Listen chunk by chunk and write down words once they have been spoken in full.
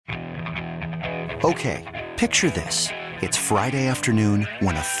Okay, picture this. It's Friday afternoon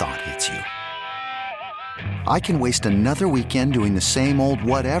when a thought hits you. I can waste another weekend doing the same old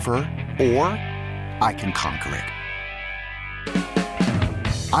whatever, or I can conquer it.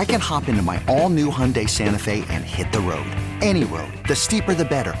 I can hop into my all-new Hyundai Santa Fe and hit the road. Any road. The steeper, the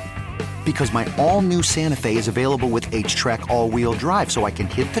better. Because my all-new Santa Fe is available with H-Track all-wheel drive, so I can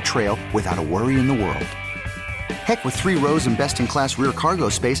hit the trail without a worry in the world. Heck, with 3 rows and best-in-class rear cargo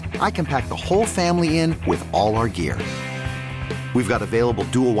space, I can pack the whole family in with all our gear. We've got available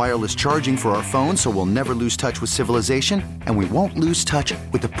dual wireless charging for our phones, so we'll never lose touch with civilization, and we won't lose touch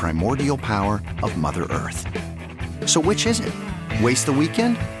with the primordial power of Mother Earth. So which is it? Waste the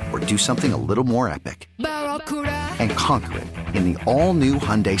weekend or do something a little more epic? And conquer it in the all-new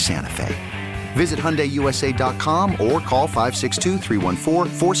Hyundai Santa Fe. Visit HyundaiUSA.com or call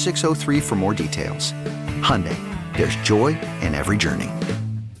 562-314-4603 for more details. Hyundai, there's joy in every journey.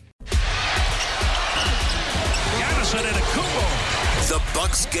 The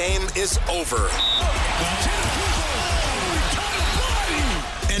Bucks game is over.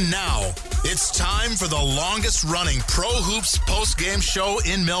 And now, it's time for the longest-running Pro Hoops post-game show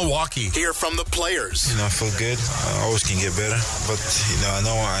in Milwaukee. Hear from the players. I feel good. I always can get better. But, I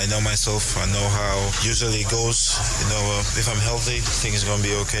know myself. I know how usually it goes. If I'm healthy, things are going to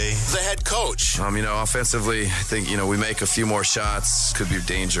be okay. The head coach. Offensively, I think, we make a few more shots. Could be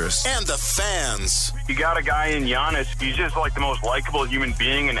dangerous. And the fans. You got a guy in Giannis. He's just like the most likable human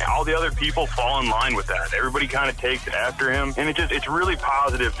being, and all the other people fall in line with that. Everybody kind of takes after him, and it's really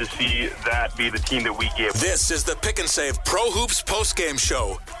positive to see that be the team that we give. This is the Pick and Save Pro Hoops postgame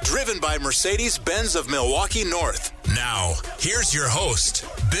show, driven by Mercedes-Benz of Milwaukee North. Now, here's your host,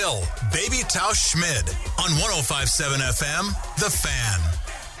 Bill Baby Tausch Schmid, on 105.7 FM, The Fan.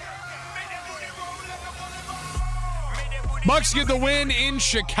 Bucks get the win in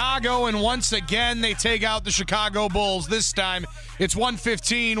Chicago, and once again, they take out the Chicago Bulls. This time, it's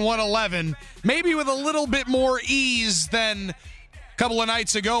 115-111, maybe with a little bit more ease than a couple of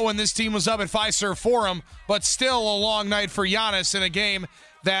nights ago when this team was up at Fiserv Forum, but still a long night for Giannis in a game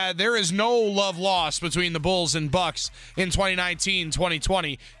that there is no love lost between the Bulls and Bucks in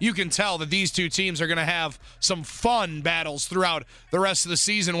 2019-2020. You can tell that these two teams are going to have some fun battles throughout the rest of the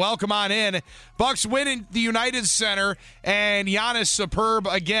season. Welcome on in. Bucks win in the United Center, and Giannis superb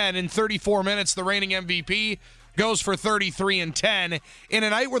again in 34 minutes. The reigning MVP goes for 33 and 10 in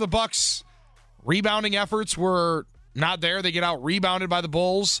a night where the Bucks' rebounding efforts were not there. They get out rebounded by the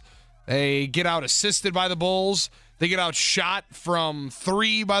Bulls. They get out assisted by the Bulls. They get outshot from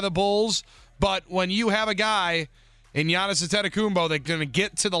 3 by the Bulls. But when you have a guy in Giannis Antetokounmpo that's going to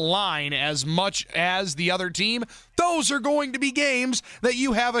get to the line as much as the other team, those are going to be games that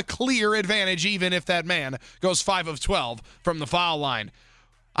you have a clear advantage, even if that man goes 5 of 12 from the foul line.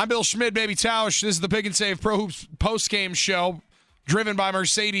 I'm Bill Schmid, Baby Tausch. This is the Pick and Save Pro Hoops postgame show, driven by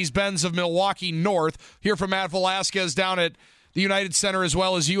Mercedes-Benz of Milwaukee North. Here from Matt Velasquez down at the United Center, as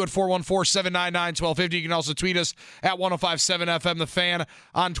well as you at 414-799-1250. You can also tweet us at 105.7 FM The Fan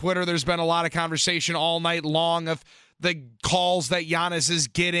on Twitter. There's been a lot of conversation all night long of the calls that Giannis is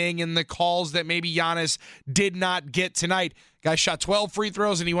getting and the calls that maybe Giannis did not get tonight. Guy shot 12 free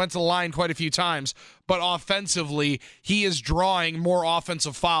throws and he went to the line quite a few times. But offensively, he is drawing more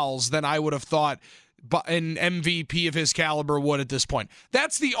offensive fouls than I would have thought an MVP of his caliber would at this point.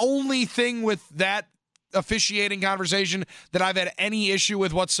 That's the only thing with that officiating conversation that I've had any issue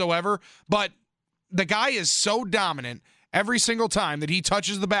with whatsoever. But the guy is so dominant every single time that he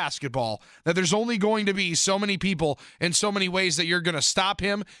touches the basketball that there's only going to be so many people in so many ways that you're going to stop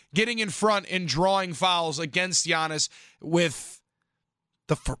him getting in front and drawing fouls against Giannis with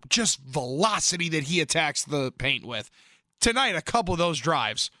the just velocity that he attacks the paint with. Tonight, a couple of those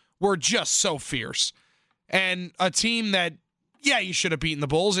drives were just so fierce. And a team that, yeah, you should have beaten the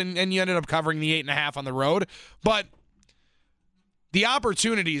Bulls, and you ended up covering the 8.5 on the road. But the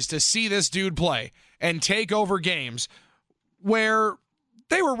opportunities to see this dude play and take over games where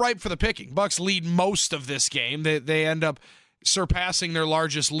they were ripe for the picking. Bucks lead most of this game. They end up surpassing their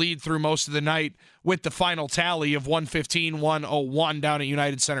largest lead through most of the night with the final tally of 115-101 down at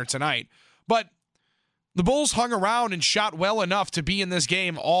United Center tonight. But the Bulls hung around and shot well enough to be in this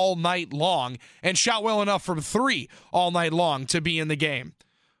game all night long, and shot well enough from 3 all night long to be in the game.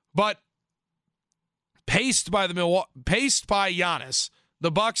 But paced by Giannis,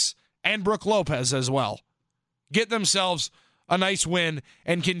 the Bucks and Brook Lopez as well get themselves a nice win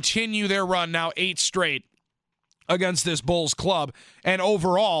and continue their run, now 8 straight against this Bulls club. And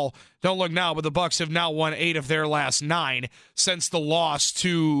overall, don't look now, but the Bucks have now won 8 of their last 9 since the loss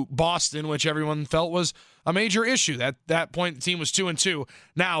to Boston, which everyone felt was a major issue. At that point, the team was 2-2.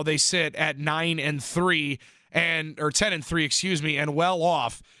 Now they sit at 9-3 or 10-3, excuse me, and well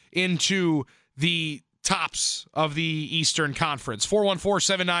off into the tops of the Eastern Conference.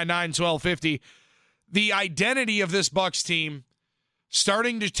 414-799-1250. The identity of this Bucks team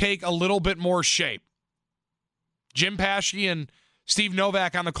starting to take a little bit more shape. Jim Paschke and Steve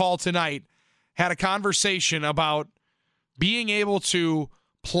Novak on the call tonight had a conversation about being able to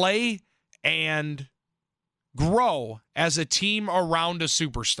play and grow as a team around a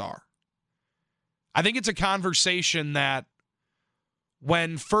superstar. I think it's a conversation that,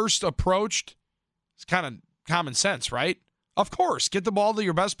 when first approached, it's kind of common sense, right? Of course, get the ball to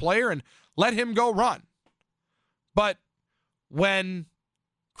your best player and let him go run. But when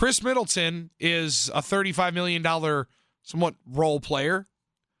Chris Middleton is a $35 million somewhat role player,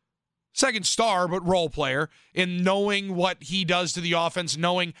 second star, but role player, in knowing what he does to the offense,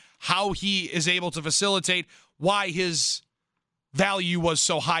 knowing how he is able to facilitate, why his value was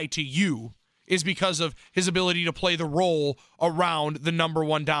so high to you is because of his ability to play the role around the number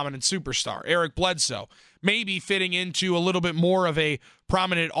one dominant superstar. Eric Bledsoe, maybe fitting into a little bit more of a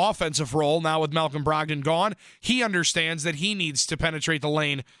prominent offensive role now with Malcolm Brogdon gone. He understands that he needs to penetrate the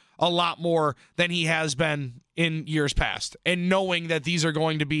lane a lot more than he has been in years past. And knowing that these are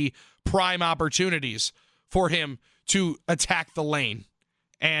going to be prime opportunities for him to attack the lane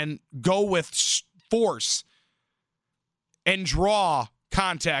and go with force and draw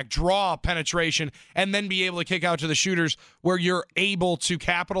contact, draw penetration, and then be able to kick out to the shooters where you're able to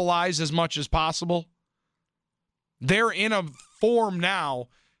capitalize as much as possible. They're in a form now,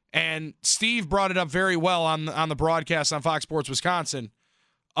 and Steve brought it up very well on the broadcast on Fox Sports Wisconsin,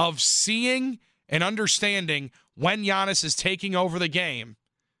 of seeing and understanding when Giannis is taking over the game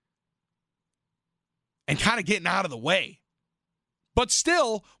and kind of getting out of the way. But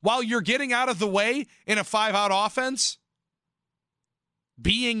still, while you're getting out of the way in a 5-out offense,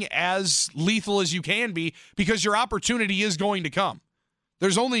 being as lethal as you can be, because your opportunity is going to come.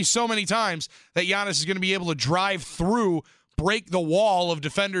 There's only so many times that Giannis is going to be able to drive through, break the wall of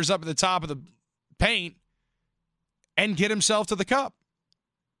defenders up at the top of the paint, and get himself to the cup.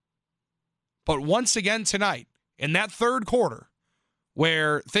 But once again tonight, in that third quarter,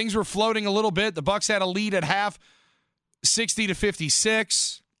 where things were floating a little bit, the Bucks had a lead at half,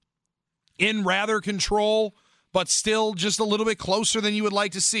 60-56, in rather control, but still just a little bit closer than you would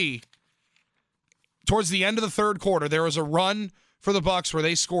like to see. Towards the end of the third quarter, there was a run for the Bucks where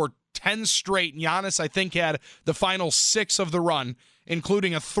they scored 10 straight. And Giannis, I think, had the final 6 of the run,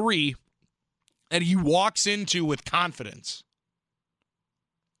 including a 3, and he walks into with confidence.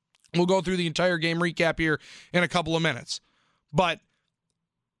 We'll go through the entire game recap here in a couple of minutes. But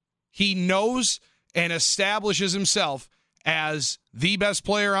he knows and establishes himself as the best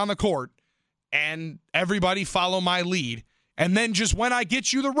player on the court, and everybody follow my lead. And then just when I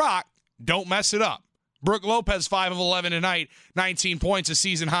get you the rock, don't mess it up. Brook Lopez, 5 of 11 tonight, 19 points, a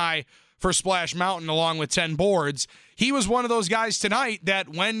season high for Splash Mountain, along with 10 boards. He was one of those guys tonight that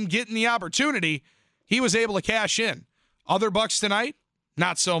when getting the opportunity, he was able to cash in. Other Bucks tonight,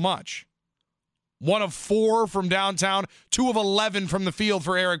 not so much. 1 of 4 from downtown, 2 of 11 from the field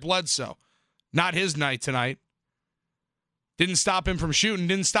for Eric Bledsoe. Not his night tonight. Didn't stop him from shooting,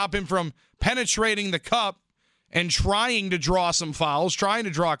 didn't stop him from penetrating the cup and trying to draw some fouls, trying to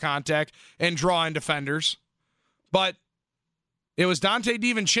draw contact and draw in defenders. But it was Dante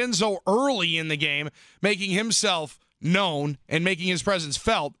DiVincenzo early in the game making himself known and making his presence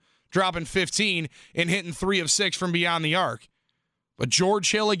felt, dropping 15 and hitting 3 of 6 from beyond the arc. But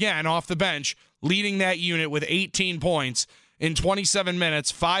George Hill again off the bench, leading that unit with 18 points in 27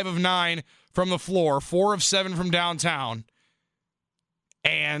 minutes, 5 of 9 from the floor, 4 of 7 from downtown.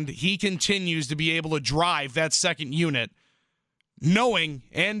 And he continues to be able to drive that second unit, knowing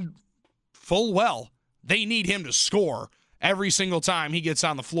and full well they need him to score every single time he gets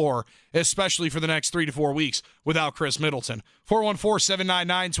on the floor, especially for the next 3 to 4 weeks without Chris Middleton.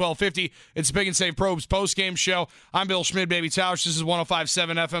 414-799-1250. It's Big and Save Probes postgame show. I'm Bill Schmid, Baby Tausch. This is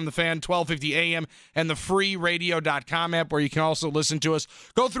 105.7 FM, The Fan, 1250 AM, and the free radio.com app where you can also listen to us.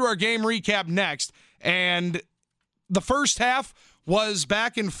 Go through our game recap next. And the first half was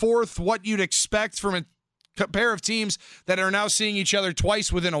back and forth, what you'd expect from a pair of teams that are now seeing each other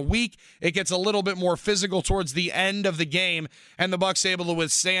twice within a week. It gets a little bit more physical towards the end of the game, and the Bucks able to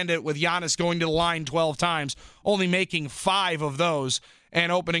withstand it with Giannis going to the line 12 times, only making 5 of those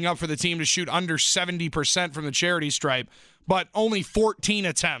and opening up for the team to shoot under 70% from the charity stripe. But only 14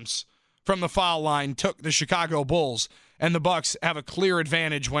 attempts from the foul line took the Chicago Bulls, and the Bucks have a clear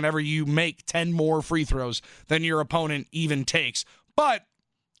advantage whenever you make 10 more free throws than your opponent even takes. But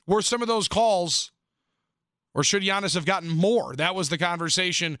were some of those calls Or should Giannis have gotten more? That was the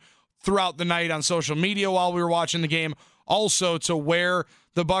conversation throughout the night on social media while we were watching the game. Also to where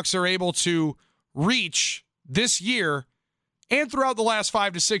the Bucks are able to reach this year and throughout the last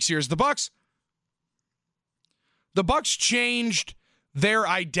 5 to 6 years. The Bucks changed their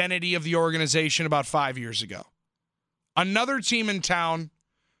identity of the organization about 5 years ago. Another team in town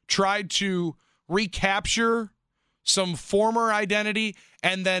tried to recapture some former identity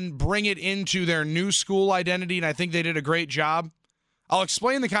and then bring it into their new school identity, and I think they did a great job. I'll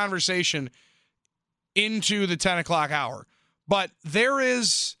explain the conversation into the 10 o'clock hour, but there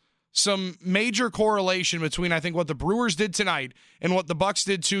is some major correlation between, I think, what the Brewers did tonight and what the Bucks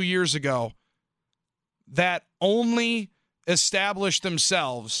did 2 years ago that only established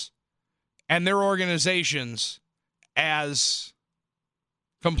themselves and their organizations as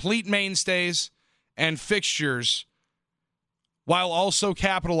complete mainstays and fixtures while also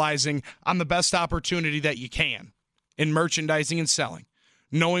capitalizing on the best opportunity that you can in merchandising and selling,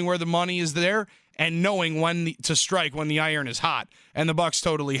 knowing where the money is there and knowing when to strike when the iron is hot. And the Bucks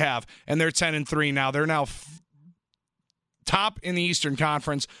totally have. And they're 10-3 now. They're now top in the Eastern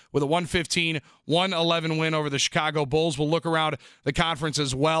Conference with a 115-111 win over the Chicago Bulls. We'll look around the conference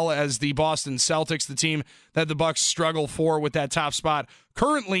as well as the Boston Celtics, the team that the Bucks struggle for with that top spot.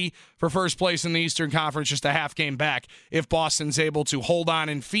 Currently, for first place in the Eastern Conference, just a half game back. If Boston's able to hold on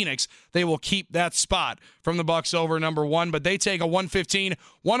in Phoenix, they will keep that spot from the Bucks over number one. But they take a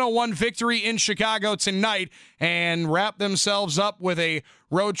 115-101 victory in Chicago tonight and wrap themselves up with a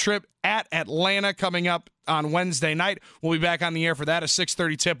road trip at Atlanta coming up on Wednesday night. We'll be back on the air for that, a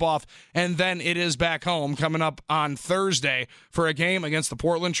 6:30 tip-off, and then it is back home coming up on Thursday for a game against the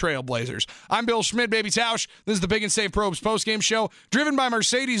Portland Trail Blazers. I'm Bill Schmidt, Baby Tausch. This is the Big and Save Probes postgame show, driven by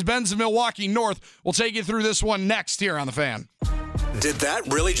Mercedes-Benz of Milwaukee North. We'll take you through this one next here on The Fan. Did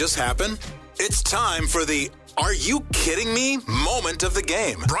that really just happen? It's time for the Are You Kidding Me moment of the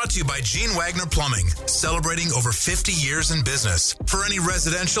game. Brought to you by Gene Wagner Plumbing, celebrating over 50 years in business. For any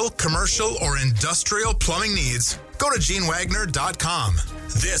residential, commercial, or industrial plumbing needs, go to GeneWagner.com.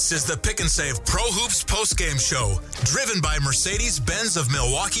 This is the Pick and Save Pro Hoops postgame show, driven by Mercedes-Benz of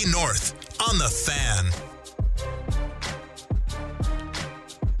Milwaukee North on The Fan.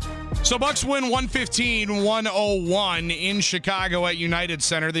 So Bucks win 115-101 in Chicago at United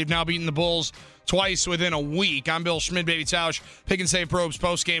Center. They've now beaten the Bulls twice within a week. I'm Bill Schmidt, Baby Tausch. Pick and Save Probes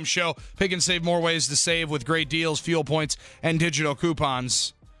post-game show. Pick and Save, more ways to save with great deals, fuel points, and digital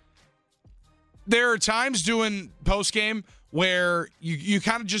coupons. There are times doing post-game where you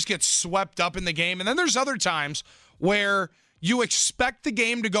kind of just get swept up in the game, and then there's other times where you expect the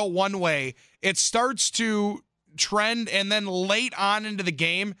game to go one way. It starts to trend, and then late on into the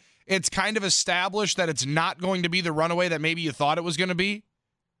game, it's kind of established that it's not going to be the runaway that maybe you thought it was going to be.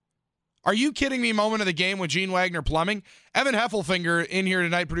 Are you kidding me? Moment of the game with Gene Wagner Plumbing. Evan Heffelfinger in here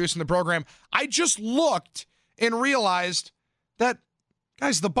tonight producing the program. I just looked and realized that,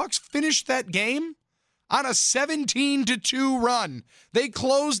 guys, the Bucks finished that game on a 17-2 run. They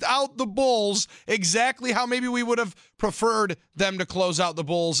closed out the Bulls exactly how maybe we would have preferred them to close out the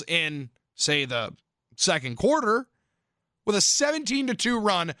Bulls in, say, the second quarter. With a 17-2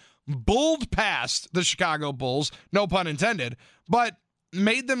 run, bulled past the Chicago Bulls, no pun intended, but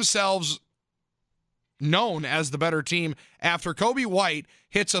made themselves known as the better team after Kobe White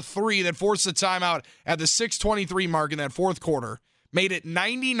hits a three that forced the timeout at the 6:23 mark in that fourth quarter, made it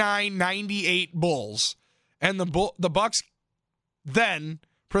 99-98 Bulls, and the Bucks then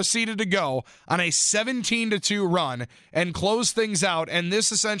proceeded to go on a 17-2 run and close things out, and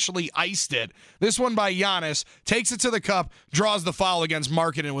this essentially iced it. This one by Giannis, takes it to the cup, draws the foul against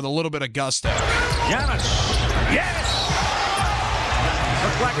Markkanen with a little bit of gusto. Giannis, yes!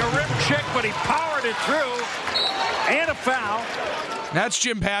 Looked like a rim check, but he powered it through, and a foul. That's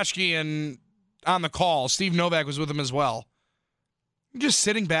Jim Paschke and on the call. Steve Novak was with him as well. Just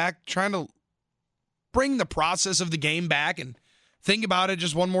sitting back, trying to bring the process of the game back and think about it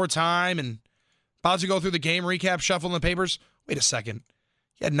just one more time, and about to go through the game recap, shuffling the papers. Wait a second.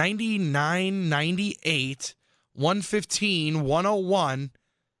 Yeah, 99-98, 115-101.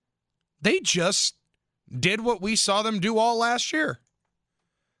 They just did what we saw them do all last year.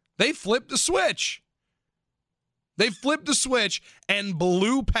 They flipped the switch. They flipped the switch and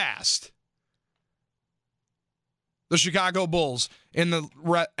blew past the Chicago Bulls in the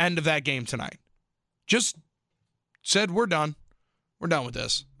end of that game tonight. Just said, we're done. We're done with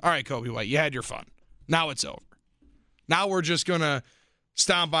this. All right, Kobe White, you had your fun. Now it's over. Now we're just going to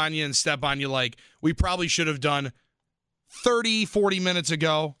stomp on you and step on you like we probably should have done 30, 40 minutes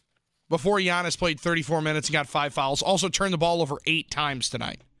ago before Giannis played 34 minutes and got 5 fouls. Also turned the ball over 8 times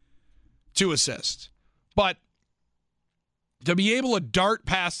tonight. 2 assists. But to be able to dart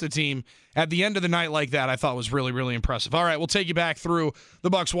past the team at the end of the night like that, I thought was really, really impressive. All right, we'll take you back through the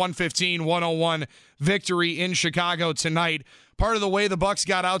Bucks' 115-101 victory in Chicago tonight. Part of the way the Bucks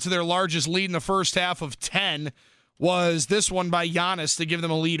got out to their largest lead in the first half of 10 was this one by Giannis to give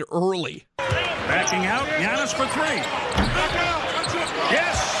them a lead early. Backing out, Giannis for three.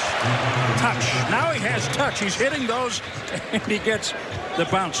 Yes! Touch. Now he has touch. He's hitting those, and he gets the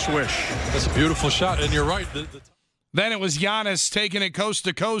bounce swish. That's a beautiful shot, and you're right. Then it was Giannis taking it coast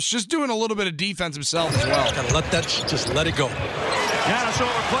to coast, just doing a little bit of defense himself as well. Gotta let that, just let it go. Giannis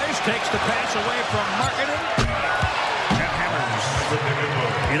overplays, takes the pass away from Markkanen, and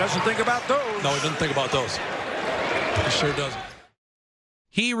hammers. He doesn't think about those. No, he doesn't think about those. He sure doesn't.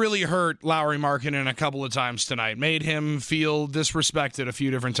 He really hurt Lauri Markkanen a couple of times tonight, made him feel disrespected a few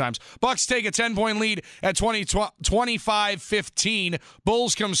different times. Bucks take a 10-point lead at 25-15.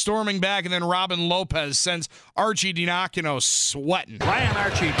 Bulls come storming back, and then Robin Lopez sends Arcidiacono sweating. Ryan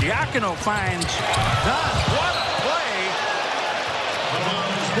Arcidiacono finds Dunn. What a play!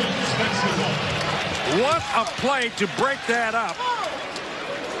 What a play to break that up.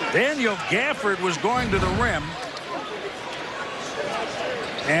 Daniel Gafford was going to the rim.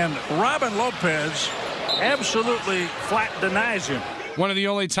 And Robin Lopez absolutely flat denies him. One of the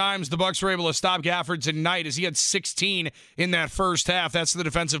only times the Bucks were able to stop Gafford tonight is he had 16 in that first half. That's the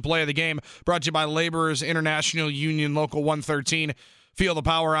defensive play of the game. Brought to you by Laborers International Union Local 113. Feel the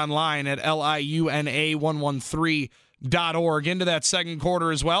power online at LIUNA113.org. Into that second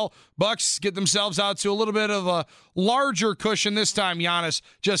quarter as well. Bucks get themselves out to a little bit of a larger cushion. This time Giannis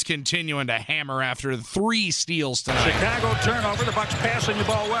just continuing to hammer after 3 steals tonight. Chicago turnover. The Bucks passing the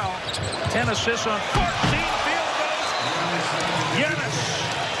ball well. 10 assists on 14 field goals. Giannis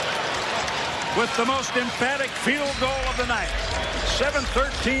with the most emphatic field goal of the night.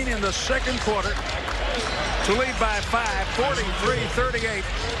 7:13 in the second quarter to lead by 5, 43-38.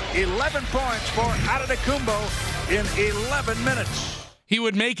 11 points for Antetokounmpo in 11 minutes. He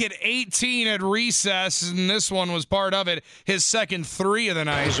would make it 18 at recess, and this one was part of it. His second 3 of the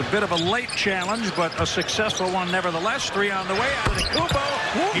night. It was a bit of a late challenge, but a successful one nevertheless. 3 on the way.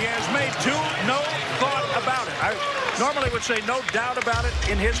 Antetokounmpo, he has made 2. No thought about it. I normally would say no doubt about it.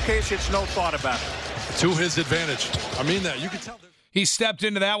 In his case, it's no thought about it. To his advantage. I mean that. You can tell. He stepped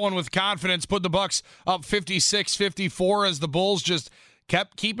into that one with confidence, put the Bucks up 56-54 as the Bulls just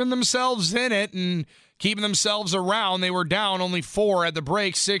kept keeping themselves in it and keeping themselves around. They were down only 4 at the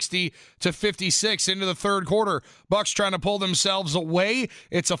break, 60-56 into the third quarter. Bucks trying to pull themselves away.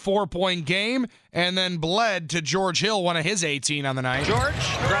 It's a 4-point game, and then Bled to George Hill, one of his 18 on the night.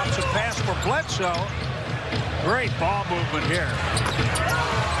 George drops a pass for Bledsoe. Great ball movement here.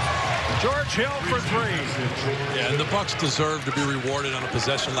 George Hill for 3. Yeah, and the Bucks deserve to be rewarded on a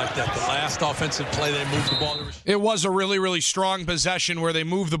possession like that. The last offensive play, they moved the ball. It was a really, really strong possession where they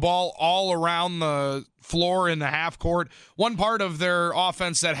moved the ball all around the floor in the half court. One part of their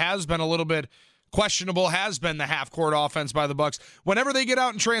offense that has been a little bit questionable has been the half-court offense by the Bucks. Whenever they get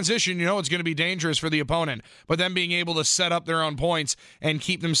out in transition, you know it's going to be dangerous for the opponent. But them being able to set up their own points and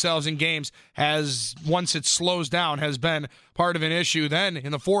keep themselves in games has, once it slows down, has been part of an issue. Then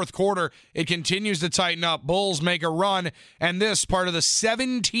in the fourth quarter, it continues to tighten up. Bulls make a run, and this part of the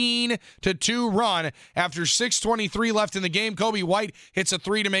 17-2 run. After 6:23 left in the game, Kobe White hits a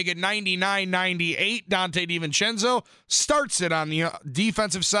 3 to make it 99-98. Dante DiVincenzo starts it on the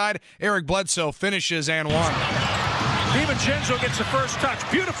defensive side. Eric Bledsoe finishes and one. DiVincenzo gets the first touch.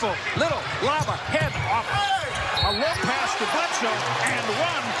 Beautiful little lava head off. A low pass to Bledsoe and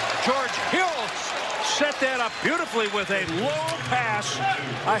one. George Hill set that up beautifully with a low pass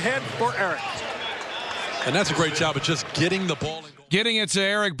ahead for Eric. And that's a great job of just getting the ball. Getting it to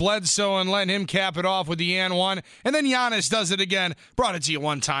Eric Bledsoe and letting him cap it off with the and one. And then Giannis does it again. Brought it to you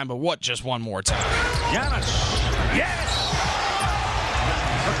one time, but what just one more time? Giannis. Yes!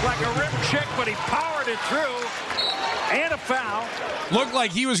 Looked like a rim check, but he powered it through. And a foul. Looked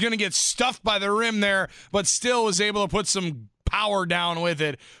like he was going to get stuffed by the rim there, but still was able to put some power down with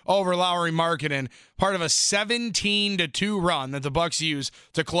it over Lauri Markkanen. Part of a 17-2 run that the Bucks use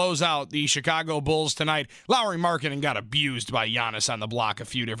to close out the Chicago Bulls tonight. Lauri Markkanen got abused by Giannis on the block a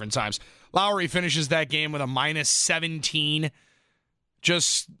few different times. Lauri finishes that game with a -17,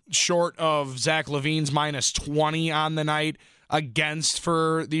 just short of Zach LaVine's -20 on the night against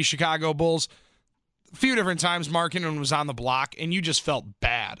for the Chicago Bulls. A few different times Markkanen was on the block, and you just felt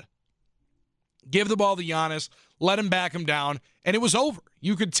bad. Give the ball to Giannis, let him back him down, and it was over.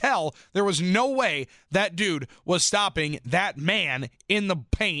 You could tell there was no way that dude was stopping that man in the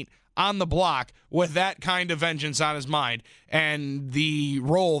paint on the block with that kind of vengeance on his mind. And the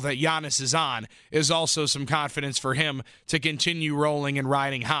role that Giannis is on is also some confidence for him to continue rolling and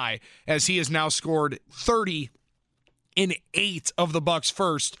riding high, as he has now scored 30 in 8 of the Bucks'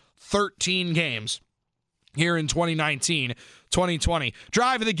 first 13 games here in 2019-2020.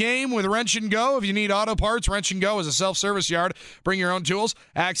 Drive of the game with Wrench and Go. If you need auto parts, Wrench and Go is a self-service yard. Bring your own tools.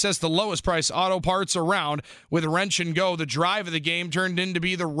 Access the lowest price auto parts around with Wrench and Go. The drive of the game turned in to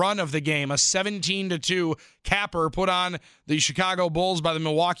be the run of the game. A 17-2 capper put on the Chicago Bulls by the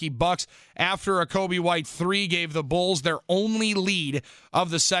Milwaukee Bucks after a Kobe White 3 gave the Bulls their only lead of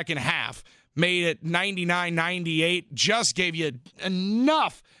the second half. Made it 99-98. Just gave you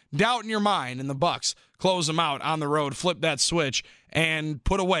enough doubt in your mind, and the Bucks close them out on the road, flip that switch, and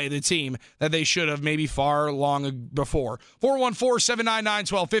put away the team that they should have maybe far long before.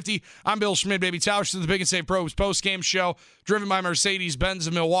 414-799-1250. I'm Bill Schmid, Baby Tausch. This is the Pick and Save Pros post-game show driven by Mercedes-Benz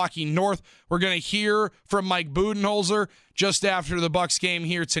of Milwaukee North. We're going to hear from Mike Budenholzer just after the Bucks game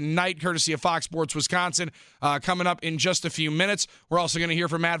here tonight, courtesy of Fox Sports Wisconsin, coming up in just a few minutes. We're also going to hear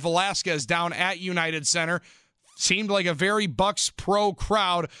from Matt Velasquez down at United Center. Seemed like a very Bucks pro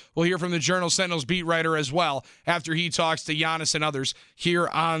crowd. We'll hear from the Journal-Sentinel's beat writer as well after he talks to Giannis and others here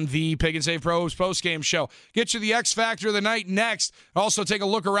on the Pick and Save Pros postgame show. Get you the X Factor of the night next. Also take a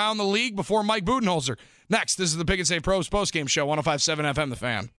look around the league before Mike Budenholzer. Next, this is the Pick and Save Pros postgame show, 105.7 FM The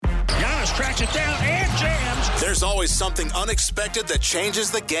Fan. Giannis tracks it down and jams. There's always something unexpected that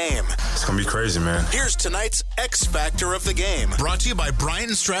changes the game. It's going to be crazy, man. Here's tonight's X Factor of the game. Brought to you by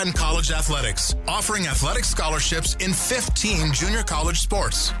Bryant Stratton College Athletics, offering athletic scholarships in 15 junior college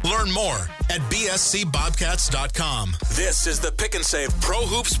sports. Learn more at bscbobcats.com. This is the Pick and Save Pro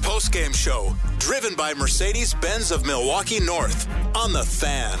Hoops postgame show, driven by Mercedes-Benz of Milwaukee North on The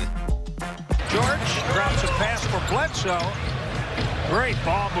Fan. George drops a pass for Bledsoe. Great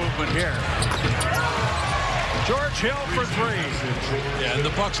ball movement here. George Hill for 3. Yeah, and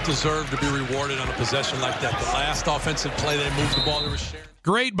the Bucks deserve to be rewarded on a possession like that. The last offensive play, they moved the ball. They were sharing.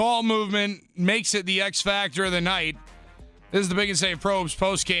 Great ball movement makes it the X Factor of the night. This is the Big and Save Probes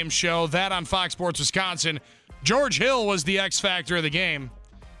post-game show. That on Fox Sports Wisconsin. George Hill was the X Factor of the game.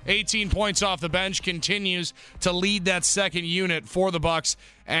 18 points off the bench, continues to lead that second unit for the Bucks,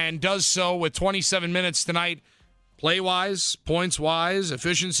 and does so with 27 minutes tonight. Play-wise, points-wise,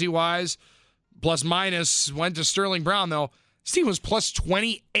 efficiency-wise, plus-minus went to Sterling Brown, though. This team was plus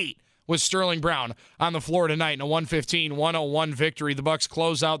 28 with Sterling Brown on the floor tonight in a 115-101 victory. The Bucks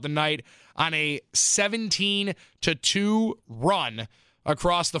close out the night on a 17-2 run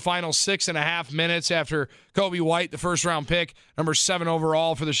across the final 6.5 minutes after Kobe White, the first-round pick, number 7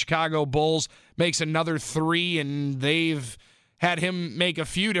 overall for the Chicago Bulls, makes another 3, and they've had him make a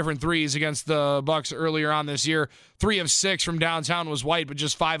few different threes against the Bucks earlier on this year. 3 of 6 from downtown was White, but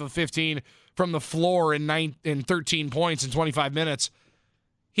just 5 of 15 from the floor in 13 points in 25 minutes.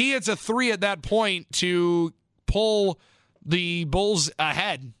 He hits a 3 at that point to pull the Bulls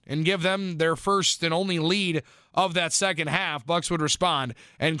ahead and give them their first and only lead of that second half. Bucks would respond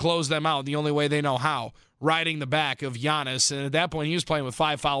and close them out the only way they know how, riding the back of Giannis. And at that point, he was playing with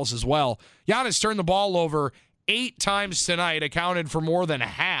 5 fouls as well. Giannis turned the ball over 8 times tonight, accounted for more than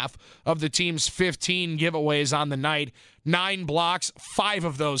half of the team's 15 giveaways on the night. 9 blocks, 5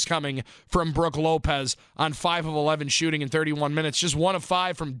 of those coming from Brook Lopez on 5 of 11 shooting in 31 minutes. Just 1 of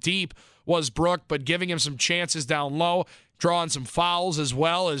 5 from deep was Brook, but giving him some chances down low, drawing some fouls as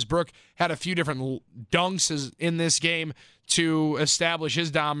well, as Brook had a few different dunks in this game to establish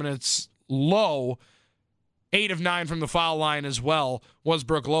his dominance low. 8 of 9 from the foul line as well was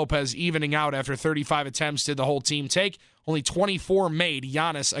Brook Lopez, evening out after 35 attempts did the whole team take. Only 24 made,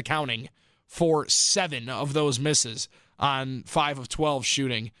 Giannis accounting for 7 of those misses on 5 of 12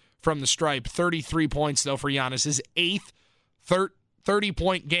 shooting from the stripe. 33 points, though, for Giannis. His 8th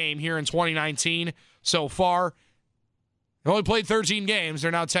 30-point game here in 2019 so far. They only played 13 games.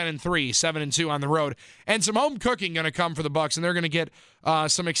 They're now 10-3, 7-2 on the road. And some home cooking going to come for the Bucks, and they're going to get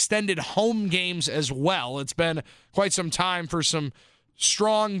some extended home games as well. It's been quite some time for some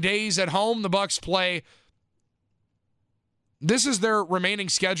strong days at home. The Bucks play. This is their remaining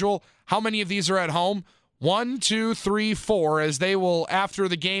schedule. How many of these are at home? 1, 2, 3, 4, as they will, after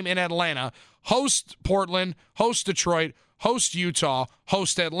the game in Atlanta, host Portland, host Detroit, host Utah,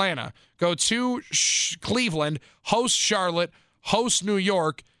 host Atlanta. Go to Cleveland, host Charlotte, host New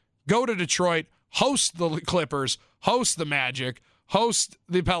York, go to Detroit, host the Clippers, host the Magic, host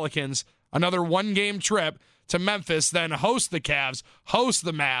the Pelicans, another one-game trip to Memphis, then host the Cavs, host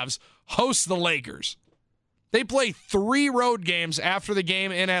the Mavs, host the Lakers. They play 3 road games after the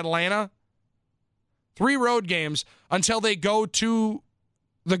game in Atlanta. 3 road games until they go to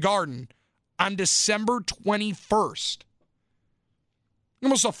the Garden on December 21st.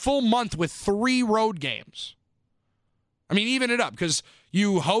 Almost a full month with 3 road games. I mean, even it up, because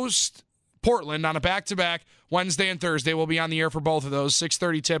you host Portland on a back-to-back Wednesday and Thursday. We'll be on the air for both of those.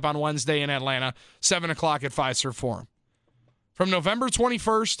 6:30 tip on Wednesday in Atlanta, 7 o'clock at Fiserv Forum. From November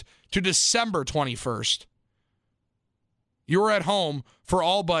 21st to December 21st, you're at home for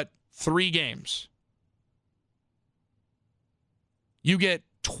all but 3 games. You get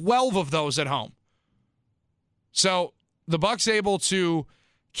 12 of those at home. So the Bucks able to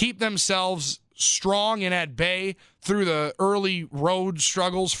keep themselves strong and at bay through the early road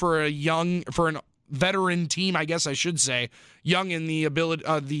struggles for an veteran team, I guess I should say, young in the ability,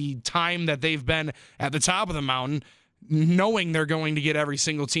 the time that they've been at the top of the mountain, knowing they're going to get every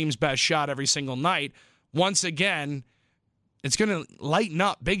single team's best shot every single night. Once again, it's going to lighten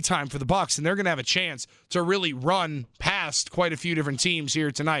up big time for the Bucks, and they're going to have a chance to really run past quite a few different teams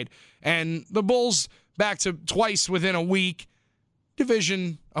here tonight. And the Bulls, back to twice within a week,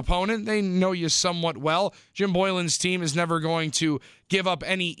 division opponent. They know you somewhat well. Jim Boylan's team is never going to give up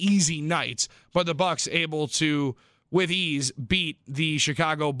any easy nights, but the Bucks able to, with ease, beat the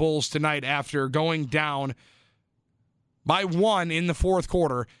Chicago Bulls tonight after going down by 1 in the fourth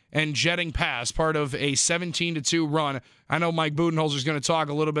quarter and jetting past, part of a 17-2 run. I know Mike Budenholzer is going to talk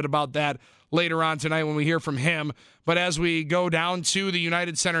a little bit about that later on tonight when we hear from him. But as we go down to the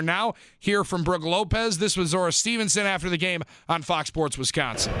United Center now, hear from Brooke Lopez. This was Zora Stevenson after the game on Fox Sports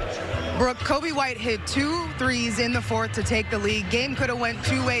Wisconsin. Brooke, Kobe White hit 2 threes in the fourth to take the lead. Game could have went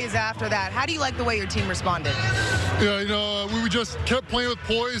 2 ways after that. How do you like the way your team responded? Yeah, we just kept playing with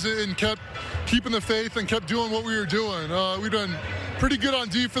poise and kept keeping the faith and kept doing what we were doing. We've done pretty good on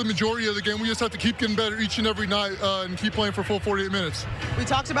D for the majority of the game. We just have to keep getting better each and every night and keep playing for full 48 minutes. We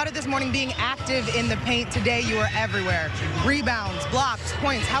talked about it this morning, being active in the paint. Today you were everywhere. Rebounds, blocks,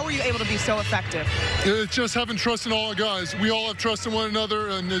 points. How were you able to be so effective? It's just having trust in all our guys. We all have trust in one another,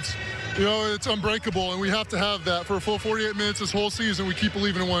 and it's unbreakable, and we have to have that for a full 48 minutes this whole season. We keep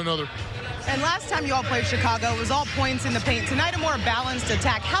believing in one another. And last time you all played Chicago, it was all points in the paint. Tonight, a more balanced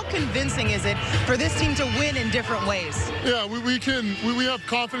attack. How convincing is it for this team to win in different ways? Yeah, we have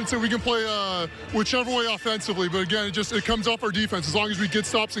confidence that we can play whichever way offensively. But again, it comes off our defense. As long as we get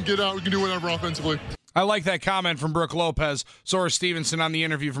stops and get out, we can do whatever offensively. I like that comment from Brooke Lopez. Zora Stevenson on the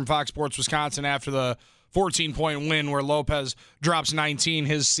interview from Fox Sports Wisconsin after the 14-point win where Lopez drops 19,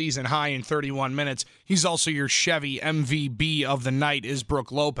 his season high in 31 minutes. He's also your Chevy MVP of the night is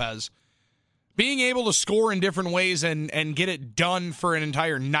Brooke Lopez. Being able to score in different ways and get it done for an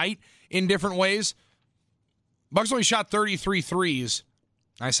entire night in different ways. Bucks only shot 33 threes.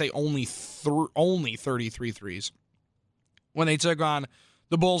 I say only 33 threes. When they took on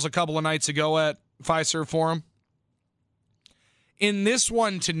the Bulls a couple of nights ago at Fiserv Forum. In this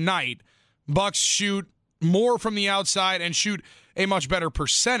one tonight, Bucks shoot more from the outside and shoot a much better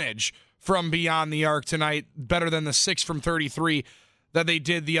percentage from beyond the arc tonight, better than the 6 from 33 that they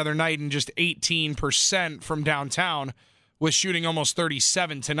did the other night, and just 18% from downtown, with shooting almost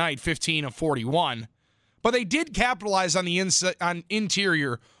 37 tonight, 15 of 41. But they did capitalize on the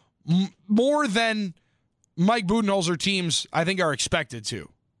interior more than Mike Budenholzer teams, I think, are expected to.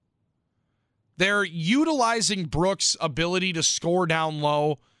 They're utilizing Brooks' ability to score down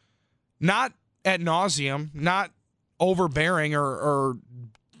low, not ad nauseum, not overbearing, or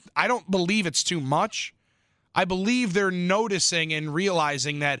I don't believe it's too much. I believe they're noticing and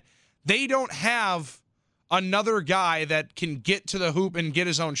realizing that they don't have another guy that can get to the hoop and get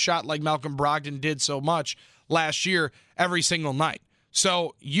his own shot like Malcolm Brogdon did so much last year every single night.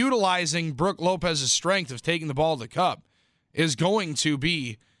 So utilizing Brooke Lopez's strength of taking the ball to the cup is going to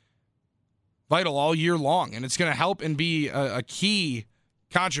be vital all year long, and it's going to help and be a key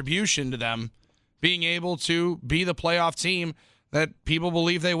contribution to them being able to be the playoff team that people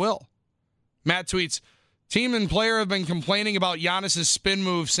believe they will. Matt tweets, team and player have been complaining about Giannis's spin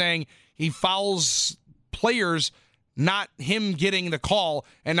move, saying he fouls players, not him getting the call,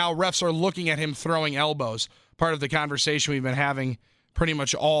 and now refs are looking at him throwing elbows. Part of the conversation we've been having pretty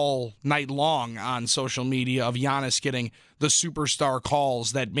much all night long on social media of Giannis getting the superstar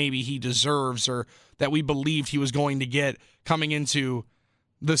calls that maybe he deserves or that we believed he was going to get coming into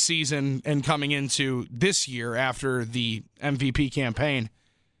the season and coming into this year after the MVP campaign.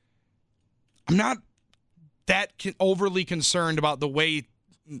 I'm not that overly concerned about the way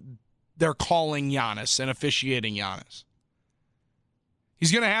they're calling Giannis and officiating Giannis.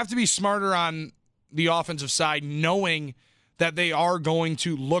 He's going to have to be smarter on the offensive side, knowing that they are going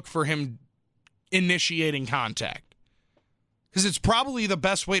to look for him initiating contact. Because it's probably the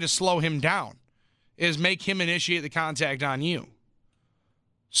best way to slow him down, is make him initiate the contact on you.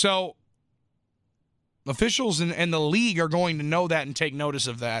 So officials and the league are going to know that and take notice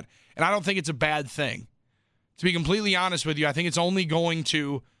of that. And I don't think it's a bad thing. To be completely honest with you, I think it's only going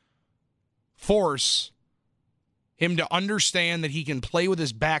to force him to understand that he can play with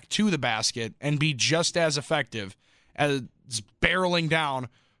his back to the basket and be just as effective as barreling down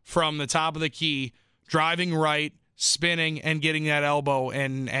from the top of the key, driving right, spinning, and getting that elbow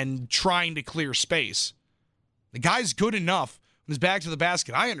and trying to clear space. The guy's good enough with his back to the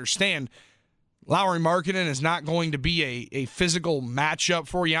basket. I understand Lauri Markkanen is not going to be a physical matchup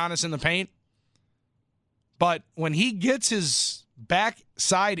for Giannis in the paint, but when he gets his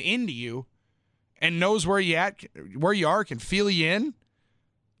backside into you and knows where you are, can feel you in,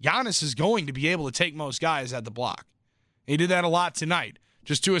 Giannis is going to be able to take most guys at the block. He did that a lot tonight.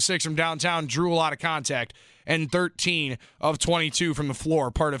 Just 2 of 6 from downtown, drew a lot of contact, and 13 of 22 from the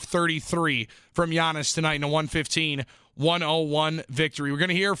floor, part of 33 from Giannis tonight in a 115-101 victory. We're going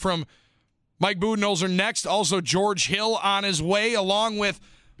to hear from Mike Budenholzer next. Also, George Hill on his way, along with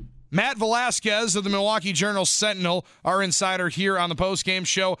Matt Velasquez of the Milwaukee Journal-Sentinel, our insider here on the postgame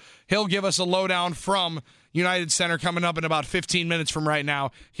show. He'll give us a lowdown from United Center coming up in about 15 minutes from right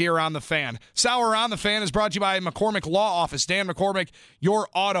now here on The Fan. Sauer on The Fan is brought to you by McCormick Law Office. Dan McCormick, your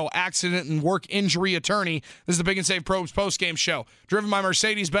auto, accident, and work injury attorney. This is the Big and Save Probes postgame show, driven by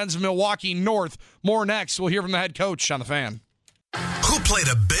Mercedes-Benz of Milwaukee North. More next. We'll hear from the head coach on The Fan. Who played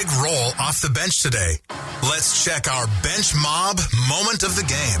a big role off the bench today? Let's check our bench mob moment of the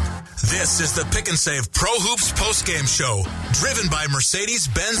game. This is the Pick and Save Pro Hoops postgame show, driven by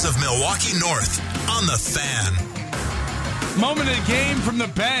Mercedes-Benz of Milwaukee North on The Fan. Moment of the game from the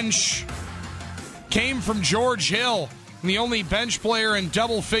bench came from George Hill, the only bench player in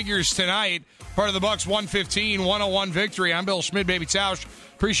double figures tonight, part of the Bucks 115-101 victory. I'm Bill Schmid, Baby Tausch.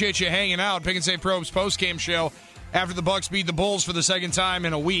 Appreciate you hanging out. Pick and Save Probes postgame show after the Bucks beat the Bulls for the second time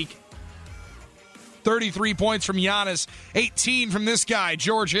in a week. 33 points from Giannis, 18 from this guy,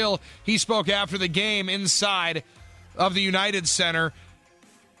 George Hill. He spoke after the game inside of the United Center.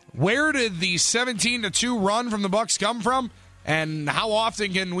 Where did the 17-2 run from the Bucks come from? And how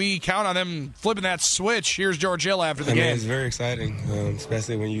often can we count on them flipping that switch? Here's George Hill after the game. It's very exciting,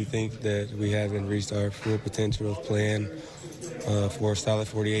 especially when you think that we haven't reached our full potential of playing for a solid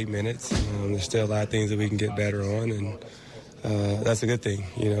 48 minutes. There's still a lot of things that we can get better on, and that's a good thing.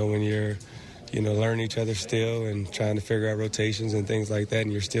 When you're learning each other still and trying to figure out rotations and things like that,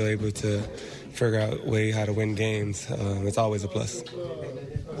 and you're still able to figure out a way how to win games, it's always a plus.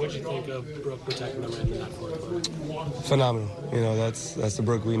 What did you think of Brook protecting the rim in that fourth quarter? Phenomenal. That's the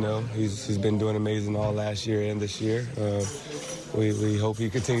Brook we know. He's been doing amazing all last year and this year. We hope he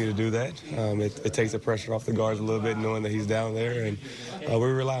continue to do that. It takes the pressure off the guards a little bit, knowing that he's down there, and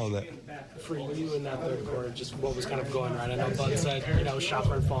we rely on that. For you in that third quarter, just what was kind of going right? I know Bud said, shots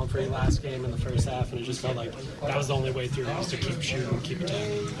weren't falling for you last game in the first half, and it just felt like that was the only way through, was to keep shooting, keep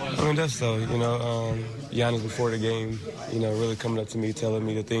attacking. That's so. Giannis before the game, really coming up to me, telling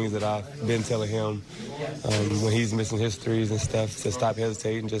me the things that I've been telling him when he's missing his threes and stuff, to stop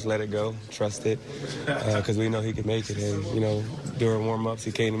hesitating, just let it go, trust it, because we know he can make it. And, during warm-ups,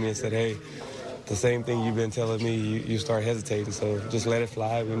 he came to me and said, hey, the same thing you've been telling me, you start hesitating, so just let it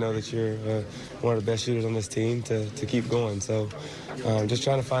fly. We know that you're one of the best shooters on this team to keep going. So just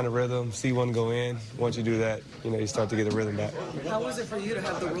trying to find a rhythm, see one go in. Once you do that, you start to get the rhythm back. How was it for you to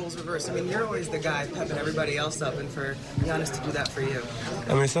have the roles reversed? You're always the guy pepping everybody else up, and for Giannis to do that for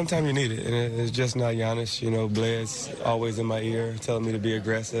you? Sometimes you need it, and it's just not Giannis. Blair's always in my ear, telling me to be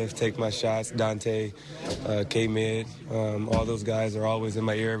aggressive, take my shots. Dante, K-Mid, all those guys are always in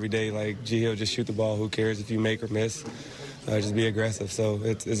my ear every day, like, G-Hill, just shoot the ball. Who cares if you make or miss? Just be aggressive. So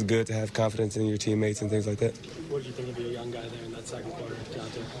it's good to have confidence in your teammates and things like that. What did you think of your young guy there in that second quarter,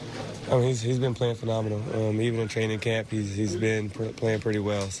 Dante? He's been playing phenomenal. Even in training camp, he's been playing pretty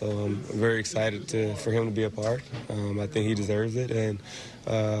well. So I'm very excited for him to be a part. I think he deserves it, and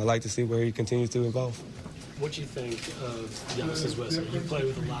I'd like to see where he continues to evolve. What do you think of Giannis's whistle? You play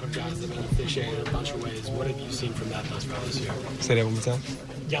with a lot of guys that have been officiated in a bunch of ways. What have you seen from that thus far this year? Say that one more time.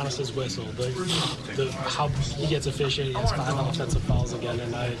 Giannis's whistle, how he gets officiated, he has 5 offensive fouls again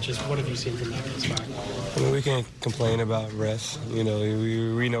tonight. Just what have you seen from that thus far? We can't complain about refs.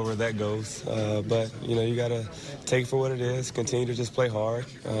 We know where that goes. But you got to take it for what it is. Continue to just play hard.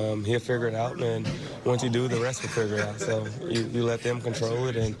 He'll figure it out, and once you do, the rest will figure it out. So you let them control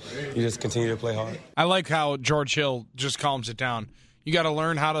it, and you just continue to play hard. I like how George Hill just calms it down. You got to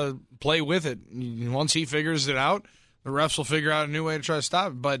learn how to play with it. Once he figures it out, the refs will figure out a new way to try to stop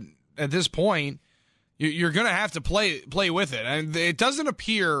it. But at this point, you're going to have to play with it. And it doesn't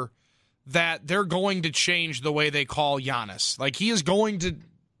appear that they're going to change the way they call Giannis. Like, he is going to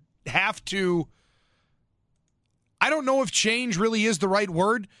have to, I don't know if change really is the right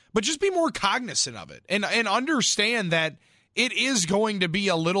word, but just be more cognizant of it and understand that it is going to be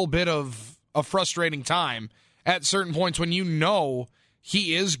a little bit of a frustrating time at certain points when you know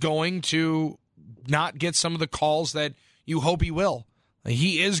he is going to not get some of the calls that you hope he will.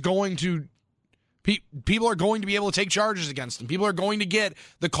 He is going to, people are going to be able to take charges against him. People are going to get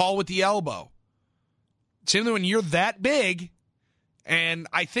the call with the elbow. Simply when you're that big, and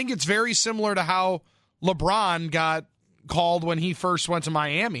I think it's very similar to how LeBron got called when he first went to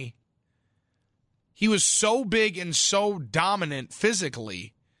Miami. He was so big and so dominant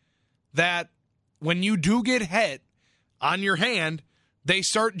physically that when you do get hit on your hand, they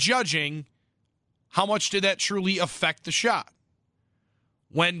start judging how much did that truly affect the shot.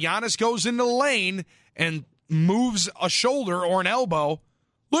 When Giannis goes into the lane and moves a shoulder or an elbow,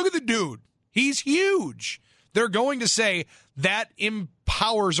 look at the dude. He's huge. They're going to say that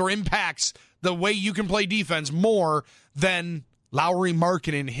empowers or impacts the way you can play defense more than Lauri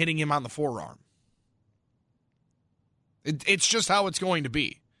Markkanen hitting him on the forearm. It's just how it's going to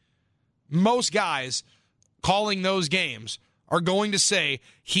be. Most guys calling those games are going to say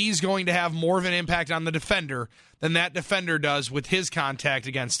he's going to have more of an impact on the defender than that defender does with his contact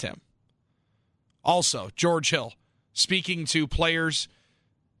against him. Also, George Hill, speaking to players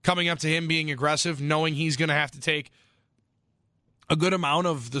coming up to him being aggressive, knowing he's going to have to take a good amount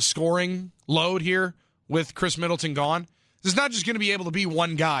of the scoring load here with Chris Middleton gone. There's not just going to be able to be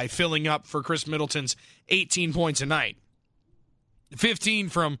one guy filling up for Chris Middleton's 18 points a night. 15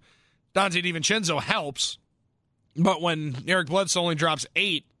 from Donte DiVincenzo helps, but when Eric Bledsoe only drops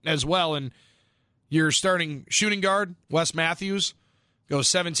 8 as well, and your starting shooting guard, Wes Matthews, goes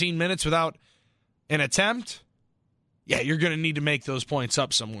 17 minutes without an attempt, yeah, you're going to need to make those points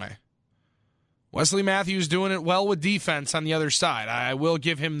up some way. Wesley Matthews doing it well with defense on the other side. I will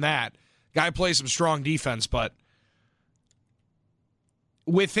give him that. Guy plays some strong defense, but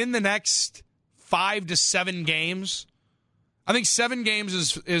within the next 5 to 7 games, I think 7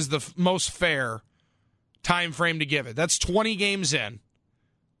 games is the most fair time frame to give it. That's 20 games in.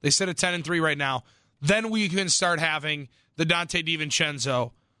 They sit at 10-3 right now. Then we can start having the Donte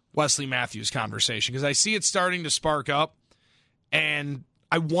DiVincenzo, Wesley Matthews conversation, because I see it starting to spark up, and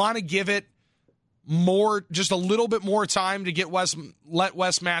I want to give it more, just a little bit more time to let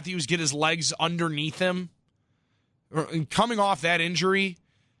Wes Matthews get his legs underneath him. Coming off that injury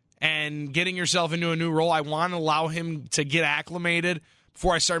and getting yourself into a new role, I want to allow him to get acclimated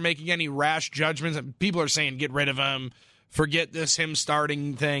before I start making any rash judgments. People are saying get rid of him, forget this him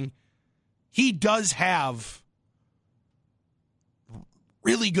starting thing. He does have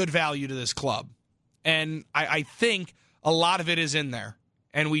really good value to this club, and I think a lot of it is in there,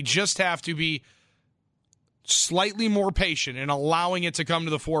 and we just have to be slightly more patient in allowing it to come to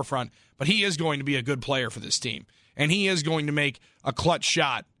the forefront. But he is going to be a good player for this team, and he is going to make a clutch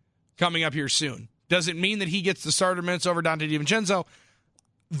shot coming up here soon. Does it mean that he gets the starter minutes over Donte DiVincenzo?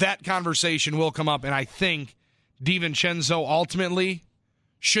 That conversation will come up, and I think DiVincenzo ultimately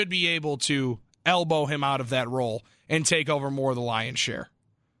should be able to elbow him out of that role and take over more of the lion's share.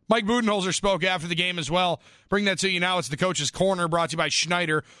 Mike Budenholzer spoke after the game as well. Bring that to you now. It's the Coach's Corner, brought to you by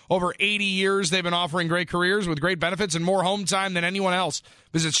Schneider. Over 80 years, they've been offering great careers with great benefits and more home time than anyone else.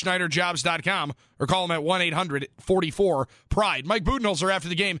 Visit SchneiderJobs.com or call them at 1-800-44-PRIDE. Mike Budenholzer after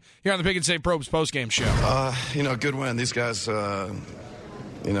the game here on the Pick and Save Probes postgame show. Good win. These guys,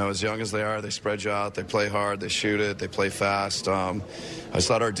 as young as they are, they spread you out, they play hard, they shoot it, they play fast. I just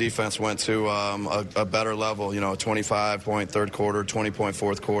thought our defense went to a better level, a 25-point third quarter, 20-point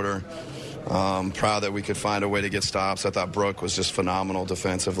fourth quarter. Proud that we could find a way to get stops. I thought Brooke was just phenomenal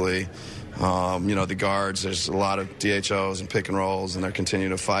defensively. The guards, there's a lot of DHOs and pick and rolls, and they're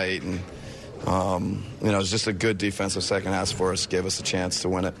continuing to fight. And, it was just a good defensive second half for us, gave us a chance to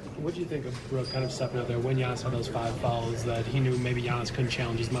win it. What do you think of Brooke kind of stepping out there when Giannis had those 5 fouls that he knew maybe Giannis couldn't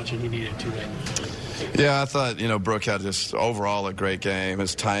challenge as much and he needed to win? Yeah, I thought, Brooke had just overall a great game.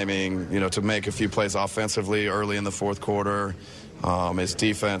 His timing, to make a few plays offensively early in the fourth quarter. His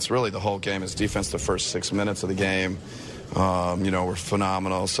defense, really the whole game, his defense the first 6 minutes of the game, were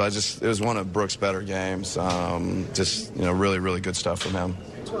phenomenal. So it was one of Brooke's better games. Really, really good stuff from him.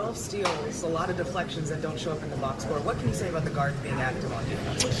 12 steals, a lot of deflections that don't show up in the box score. What can you say about the guards being active on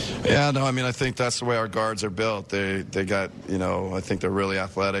defense? Yeah, I think that's the way our guards are built. They got, I think they're really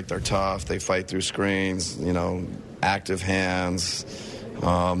athletic. They're tough. They fight through screens, active hands.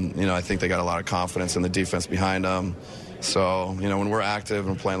 I think they got a lot of confidence in the defense behind them. So, when we're active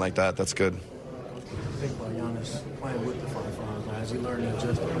and playing like that, that's good. What do you think about Giannis playing with the 5 fouls? Has he learned to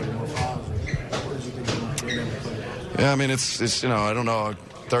adjust to putting more fouls? What did you think about being able to play? Yeah, it's I don't know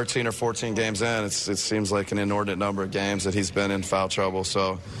 13 or 14 games in, it seems like an inordinate number of games that he's been in foul trouble.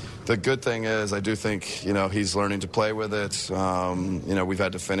 So the good thing is I do think, he's learning to play with it. We've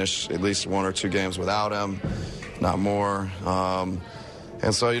had to finish at least 1 or 2 games without him, not more.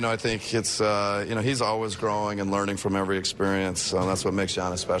 And so, I think it's, he's always growing and learning from every experience. So that's what makes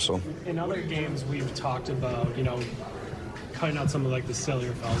Giannis special. In other games, we've talked about, cutting out some of the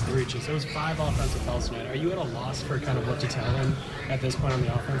sillier fouls, the reaches. There was 5 offensive fouls tonight. Are you at a loss for kind of what to tell him at this point on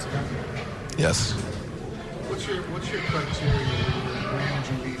the offensive end? Yes. What's your criteria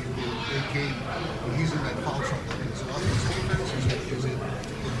when you read a game when he's in that foul trouble? Is it offense, defense? Is it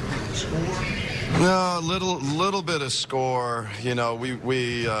score? No, little bit of score.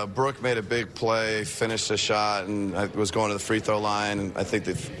 We Brooke made a big play, finished a shot, and I was going to the free throw line. And I think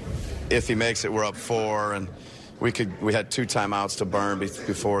that if he makes it, we're up 4, and we had 2 timeouts to burn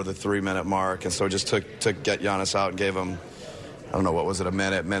before the 3-minute mark, and so just to get Giannis out and gave him, I don't know, what was it, a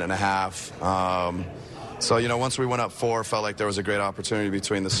minute and a half. So once we went up 4, felt like there was a great opportunity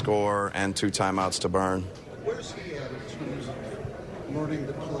between the score and 2 timeouts to burn. Where's he at in terms of learning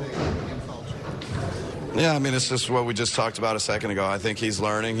to play in foul trouble? Yeah, it's just what we just talked about a second ago. I think he's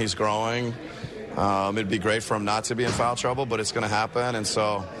learning, he's growing. It'd be great for him not to be in foul trouble, but it's going to happen. And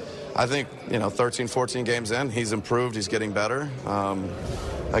so I think, 13, 14 games in, he's improved, he's getting better.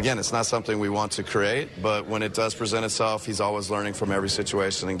 Again, it's not something we want to create, but when it does present itself, he's always learning from every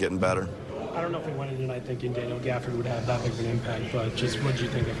situation and getting better. I don't know if we went in tonight thinking Daniel Gafford would have that big of an impact, but just what did you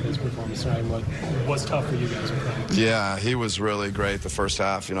think of his performance tonight? What was tough for you guys with him? Yeah, he was really great the first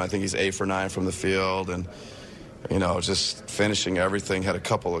half. I think he's 8 for 9 from the field, and just finishing everything. Had a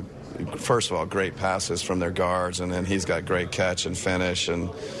couple of, first of all, great passes from their guards, and then he's got great catch and finish, and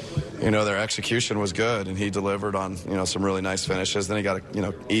their execution was good, and he delivered on some really nice finishes. Then he got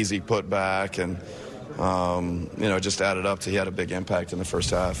a easy putback, and just added up to he had a big impact in the first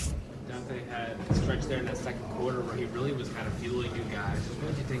half. Dante had a stretch there in that second quarter where he really was kind of fueling you guys.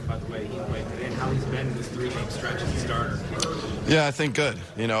 What did you think about the way he played today and how he's been in this 3-game stretch as a starter? Yeah, I think good.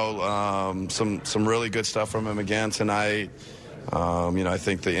 Some really good stuff from him again tonight. I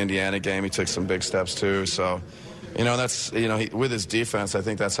think the Indiana game, he took some big steps too. So, that's, with his defense, I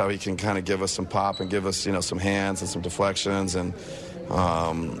think that's how he can kind of give us some pop and give us, some hands and some deflections. And,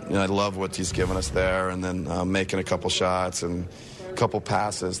 I love what he's given us there. And then making a couple shots and a couple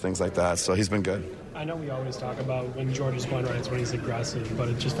passes, things like that. So he's been good. I know we always talk about when George is playing right, it's when he's aggressive, but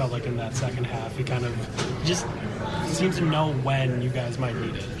it just felt like in that second half, he kind of just seems to know when you guys might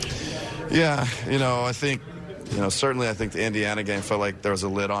need it. Yeah, I think, certainly I think the Indiana game felt like there was a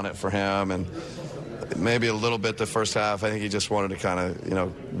lid on it for him, and maybe a little bit the first half. I think he just wanted to kind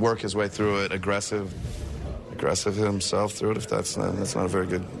of, work his way through it, aggressive himself through it, if that's not a very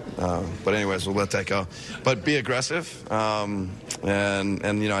good, but anyways, we'll let that go. But be aggressive, and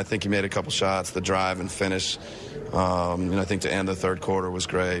I think he made a couple shots, the drive and finish. I think to end the third quarter was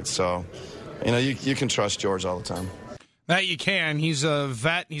great. So, you can trust George all the time. That you can. He's a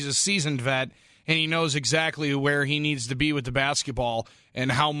vet. He's a seasoned vet, and he knows exactly where he needs to be with the basketball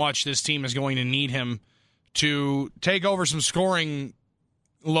and how much this team is going to need him to take over some scoring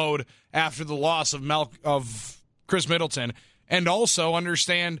load after the loss of Chris Middleton, and also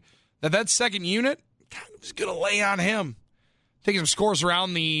understand that second unit kind of is going to lay on him. Taking some scores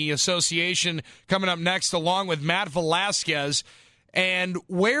around the association coming up next, along with Matt Velasquez. And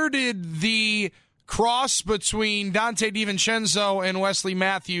where did the cross between Dante DiVincenzo and Wesley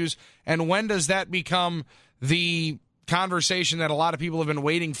Matthews, and when does that become the conversation that a lot of people have been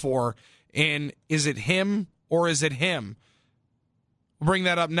waiting for? And is it him or is it him? We'll bring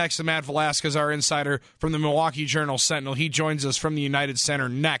that up next to Matt Velasquez, our insider from the Milwaukee Journal-Sentinel. He joins us from the United Center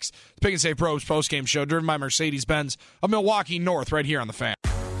next. The Pick and Save Pros postgame show driven by Mercedes-Benz of Milwaukee North right here on The Fan.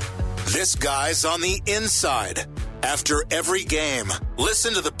 This guy's on the inside. After every game,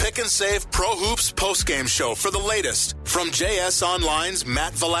 listen to the Pick and Save Pro Hoops postgame show for the latest from JS Online's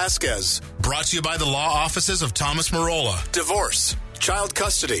Matt Velasquez. Brought to you by the law offices of Thomas Marola. Divorce, child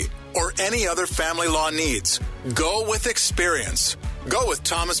custody, or any other family law needs. Go with experience. Go with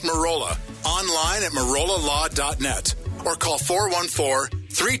Thomas Marola. Online at marolalaw.net or call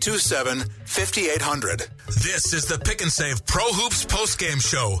 414-327-5800. This is the Pick and Save Pro Hoops postgame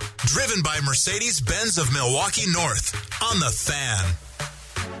show, driven by Mercedes-Benz of Milwaukee North on The Fan.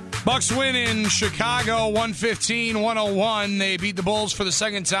 Bucks win in Chicago, 115-101. They beat the Bulls for the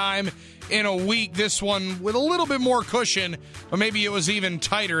second time in a week. This one with a little bit more cushion, but maybe it was even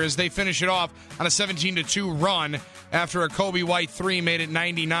tighter as they finish it off on a 17-2 run after a Kobe White 3 made it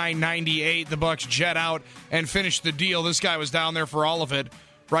 99-98. The Bucks jet out and finish the deal. This guy was down there for all of it.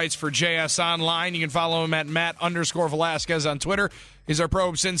 Writes for JS Online. You can follow him at Matt_Velasquez on Twitter. He's our Pro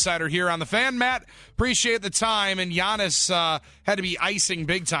Hoops insider here on The Fan. Matt, appreciate the time. And Giannis had to be icing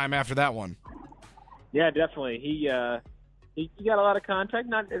big time after that one. Yeah, definitely. He got a lot of contact,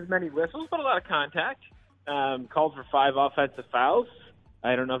 not as many whistles, but a lot of contact. Called for 5 offensive fouls.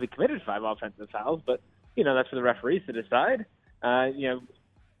 I don't know if he committed 5 offensive fouls, but, that's for the referees to decide.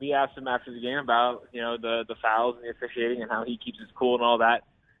 We asked him after the game about, the fouls and the officiating and how he keeps his cool and all that.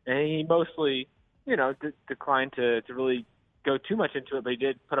 And he mostly, declined to really go too much into it, but he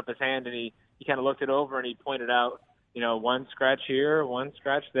did put up his hand and he kind of looked it over and he pointed out, one scratch here, one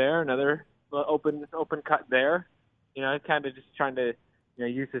scratch there, another open cut there. Kind of just trying to,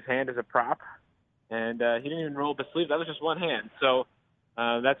 use his hand as a prop. And he didn't even roll up his sleeve. That was just one hand. So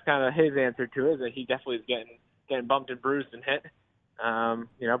that's kind of his answer to it, that he definitely is getting bumped and bruised and hit.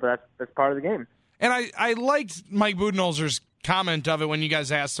 But that's part of the game. And I liked Mike Budenholzer's comment of it when you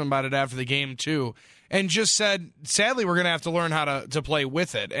guys asked him about it after the game, too, and just said, sadly, we're going to have to learn how to play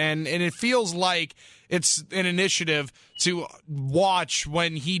with it. And it feels like it's an initiative to watch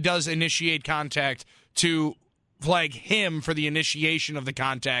when he does initiate contact to flag him for the initiation of the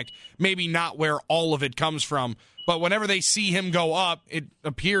contact, maybe not where all of it comes from. But whenever they see him go up, it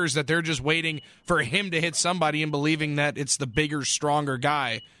appears that they're just waiting for him to hit somebody and believing that it's the bigger, stronger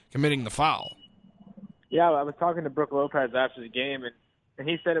guy committing the foul. Yeah, I was talking to Brook Lopez after the game, and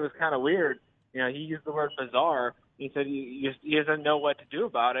he said it was kind of weird. He used the word bizarre. He said he doesn't know what to do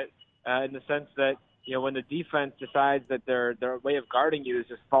about it in the sense that, when the defense decides that their way of guarding you is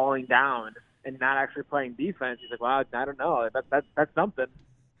just falling down and not actually playing defense, he's like, well, I don't know. That's something.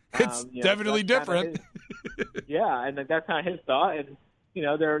 It's definitely different. Yeah, and that's kind of his thought. And,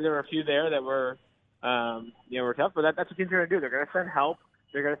 there were a few there that were, were tough, but that's what teams are going to do. They're going to send help.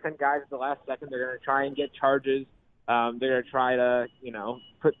 They're going to send guys at the last second. They're going to try and get charges. They're going to try to,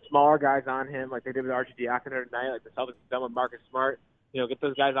 put smaller guys on him like they did with RJ Diakono tonight, like the Celtics have done with Marcus Smart. Get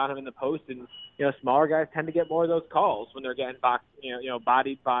those guys on him in the post. And, smaller guys tend to get more of those calls when they're getting boxed,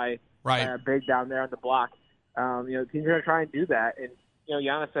 bodied by a big down there on the block. Teams are going to try and do that. And,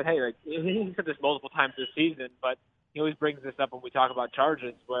 Giannis said, hey, he said this multiple times this season, but he always brings this up when we talk about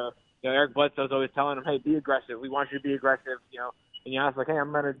charges where, Eric Bledsoe's always telling him, hey, be aggressive. We want you to be aggressive, And Giannis like, hey,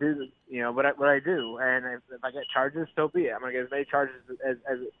 I'm going to do, what I do. And if I get charges, so be it. I'm going to get as many charges as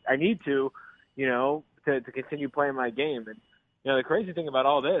I need to continue playing my game. And, the crazy thing about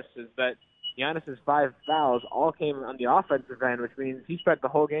all this is that Giannis's 5 fouls all came on the offensive end, which means he spent the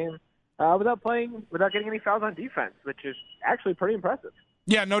whole game without getting any fouls on defense, which is actually pretty impressive.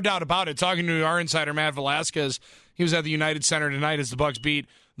 Yeah, no doubt about it. Talking to our insider, Matt Velasquez, he was at the United Center tonight as the Bucks beat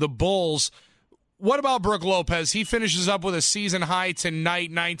the Bulls. What about Brook Lopez? He finishes up with a season high tonight,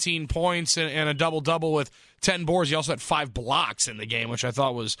 19 points and a double-double with 10 boards. He also had 5 blocks in the game, which I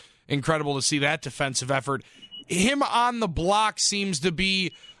thought was incredible to see that defensive effort. Him on the block seems to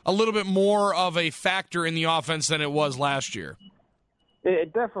be a little bit more of a factor in the offense than it was last year.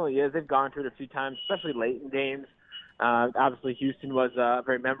 It definitely is. They've gone through it a few times, especially late in games. Obviously, Houston was a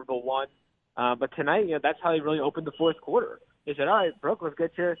very memorable one. But tonight, that's how they really opened the fourth quarter. They said, all right, Brook, let's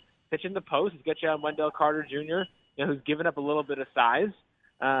get you pitch in the post, let's get you on Wendell Carter Jr., who's given up a little bit of size,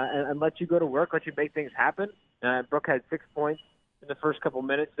 and let you go to work, let you make things happen. Brook had 6 points in the first couple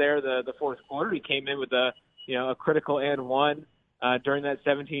minutes there, the fourth quarter. He came in with a critical and one during that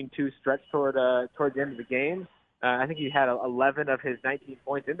 17-2 stretch toward the end of the game. I think he had 11 of his 19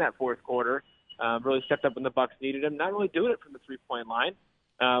 points in that fourth quarter. Really stepped up when the Bucks needed him. Not really doing it from the 3-point line,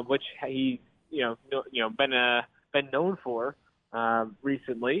 which he's been known for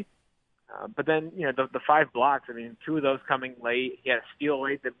recently. But then the 5 blocks. I mean, 2 of those coming late. He had a steal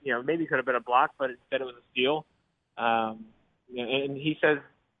late that maybe could have been a block, but instead it was a steal. And he said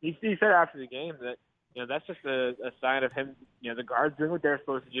after the game that that's just a sign of him. The guards doing what they're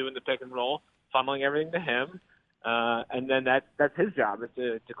supposed to do in the pick and roll, funneling everything to him. And then that's his job, is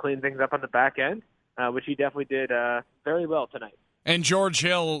to clean things up on the back end, which he definitely did very well tonight. And George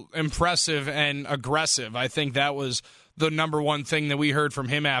Hill, impressive and aggressive. I think that was the number one thing that we heard from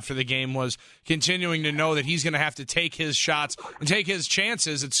him after the game, was continuing to know that he's going to have to take his shots and take his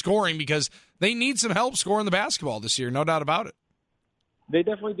chances at scoring, because they need some help scoring the basketball this year, no doubt about it. They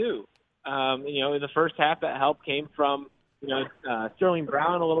definitely do. In the first half, that help came from Sterling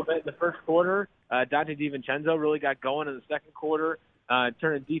Brown a little bit in the first quarter. Dante DiVincenzo really got going in the second quarter,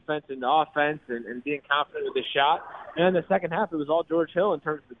 turning defense into offense and being confident with his shot. And in the second half, it was all George Hill in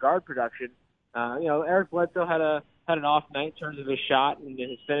terms of the guard production. Eric Bledsoe had an off night in terms of his shot and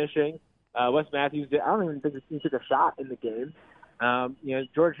his finishing. Wes Matthews I don't even think he took a shot in the game.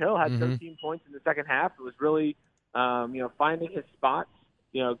 George Hill had 13 points in the second half. It was really, finding his spots,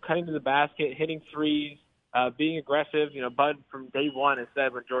 cutting to the basket, hitting threes, being aggressive. Bud from day one has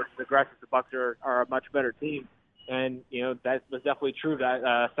said when George is aggressive, the Bucs are a much better team. And, that was definitely true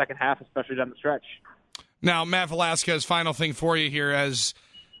that second half, especially down the stretch. Now, Matt Velasquez, final thing for you here as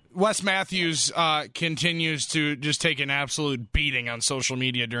Wes Matthews continues to just take an absolute beating on social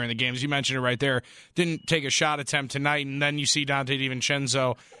media during the games. You mentioned it right there. Didn't take a shot attempt tonight, and then you see Dante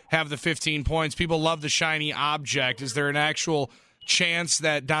DiVincenzo have the 15 points. People love the shiny object. Is there an actual chance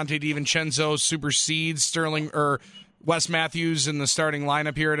that Dante DiVincenzo supersedes Sterling or Wes Matthews in the starting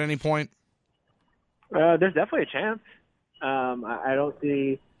lineup here at any point? There's definitely a chance. I don't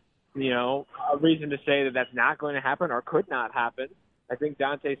see, a reason to say that that's not going to happen or could not happen. I think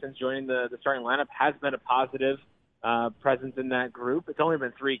Dante, since joining the starting lineup, has been a positive presence in that group. It's only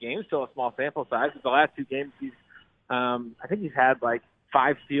been 3 games, still a small sample size. But the last 2 games, I think he's had like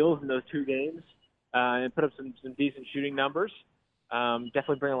 5 steals in those 2 games and put up some decent shooting numbers.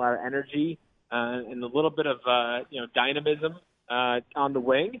 Definitely bring a lot of energy and a little bit of dynamism on the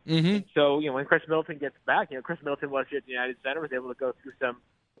wing. Mm-hmm. So when Chris Middleton gets back, Chris Middleton was here at the United Center, was able to go through some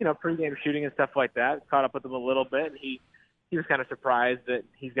pregame shooting and stuff like that. Caught up with him a little bit, and he was kind of surprised that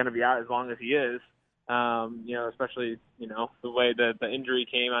he's going to be out as long as he is. Especially the way the injury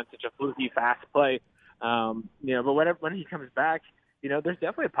came on such a fluky fast play. But when he comes back, there's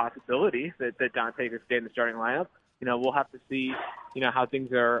definitely a possibility that Dante could stay in the starting lineup. We'll have to see, how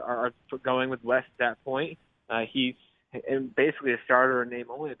things are going with West at that point. He's basically a starter in name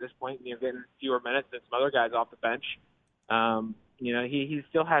only at this point, getting fewer minutes than some other guys off the bench. He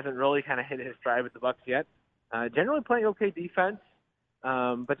still hasn't really kind of hit his stride with the Bucs yet. Generally playing okay defense,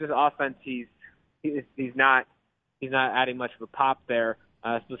 but just offense, he's not adding much of a pop there.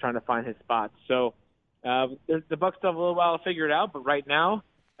 Still trying to find his spots. So the Bucs still have a little while to figure it out, but right now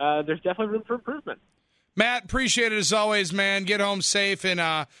there's definitely room for improvement. Matt, appreciate it as always, man. Get home safe, and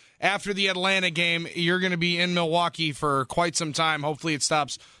after the Atlanta game, you're going to be in Milwaukee for quite some time. Hopefully it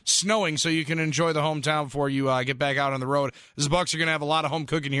stops snowing so you can enjoy the hometown before you get back out on the road. The Bucs are going to have a lot of home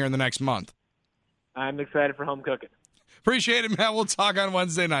cooking here in the next month. I'm excited for home cooking. Appreciate it, Matt. We'll talk on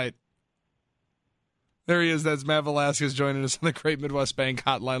Wednesday night. There he is. That's Matt Velasquez joining us on the Great Midwest Bank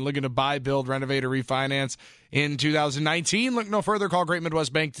Hotline. Looking to buy, build, renovate, or refinance in 2019? Look no further. Call Great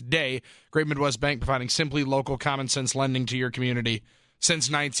Midwest Bank today. Great Midwest Bank providing simply local, common-sense lending to your community since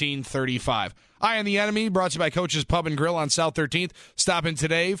 1935. Eye on the Enemy, brought to you by Coach's Pub and Grill on South 13th. Stop in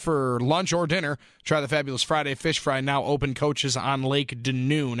today for lunch or dinner. Try the fabulous Friday Fish Fry, now open. Coach's on Lake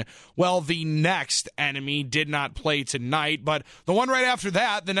Danoon. Well, the next enemy did not play tonight, but the one right after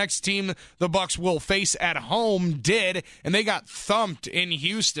that, the next team the Bucs will face at home did, and they got thumped in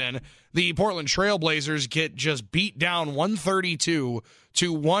Houston. The Portland Trailblazers get just beat down 132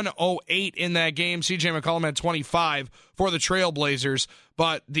 to 108 in that game. C.J. McCollum had 25 for the Trailblazers,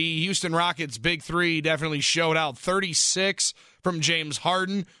 but the Houston Rockets' big three definitely showed out. 36 from James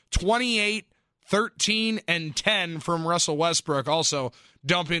Harden, 28, 13, and 10 from Russell Westbrook. Also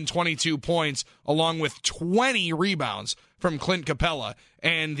dump in 22 points along with 20 rebounds from Clint Capella,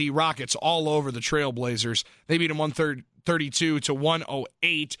 and the Rockets all over the Trailblazers. They beat them 132 to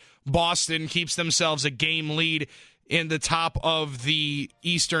 108. Boston keeps themselves a game lead in the top of the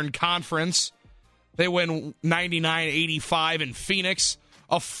Eastern Conference. They win 99-85 in Phoenix.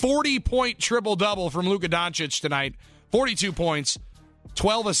 A 40-point triple-double from Luka Doncic tonight. 42 points,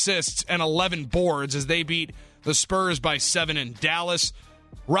 12 assists, and 11 boards as they beat the Spurs by 7 in Dallas.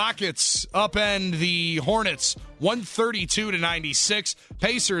 Rockets upend the Hornets 132-96.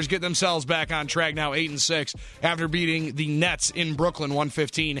 Pacers get themselves back on track now 8-6 after beating the Nets in Brooklyn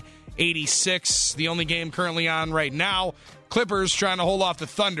 115-86. The only game currently on right now, Clippers trying to hold off the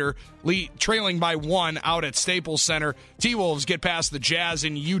Thunder, trailing by 1 out at Staples Center. T-Wolves get past the Jazz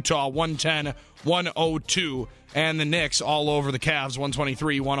in Utah 110-102. And the Knicks all over the Cavs,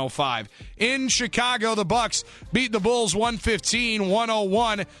 123-105. In Chicago, the Bucks beat the Bulls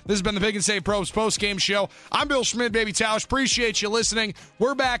 115-101. This has been the Big and Save Probes post-game show. I'm Bill Schmid, Baby Tausch. Appreciate you listening.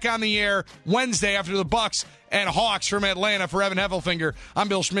 We're back on the air Wednesday after the Bucks and Hawks from Atlanta. For Evan Heffelfinger, I'm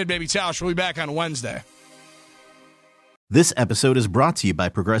Bill Schmid, Baby Tausch. We'll be back on Wednesday. This episode is brought to you by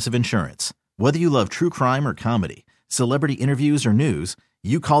Progressive Insurance. Whether you love true crime or comedy, celebrity interviews or news,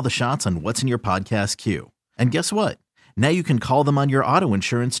 you call the shots on what's in your podcast queue. And guess what? Now you can call them on your auto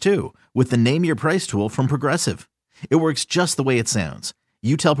insurance too with the Name Your Price tool from Progressive. It works just the way it sounds.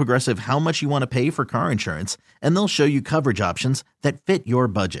 You tell Progressive how much you want to pay for car insurance, and they'll show you coverage options that fit your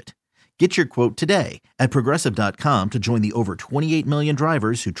budget. Get your quote today at Progressive.com to join the over 28 million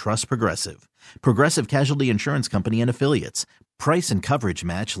drivers who trust Progressive. Progressive Casualty Insurance Company and Affiliates. Price and coverage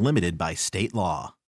match limited by state law.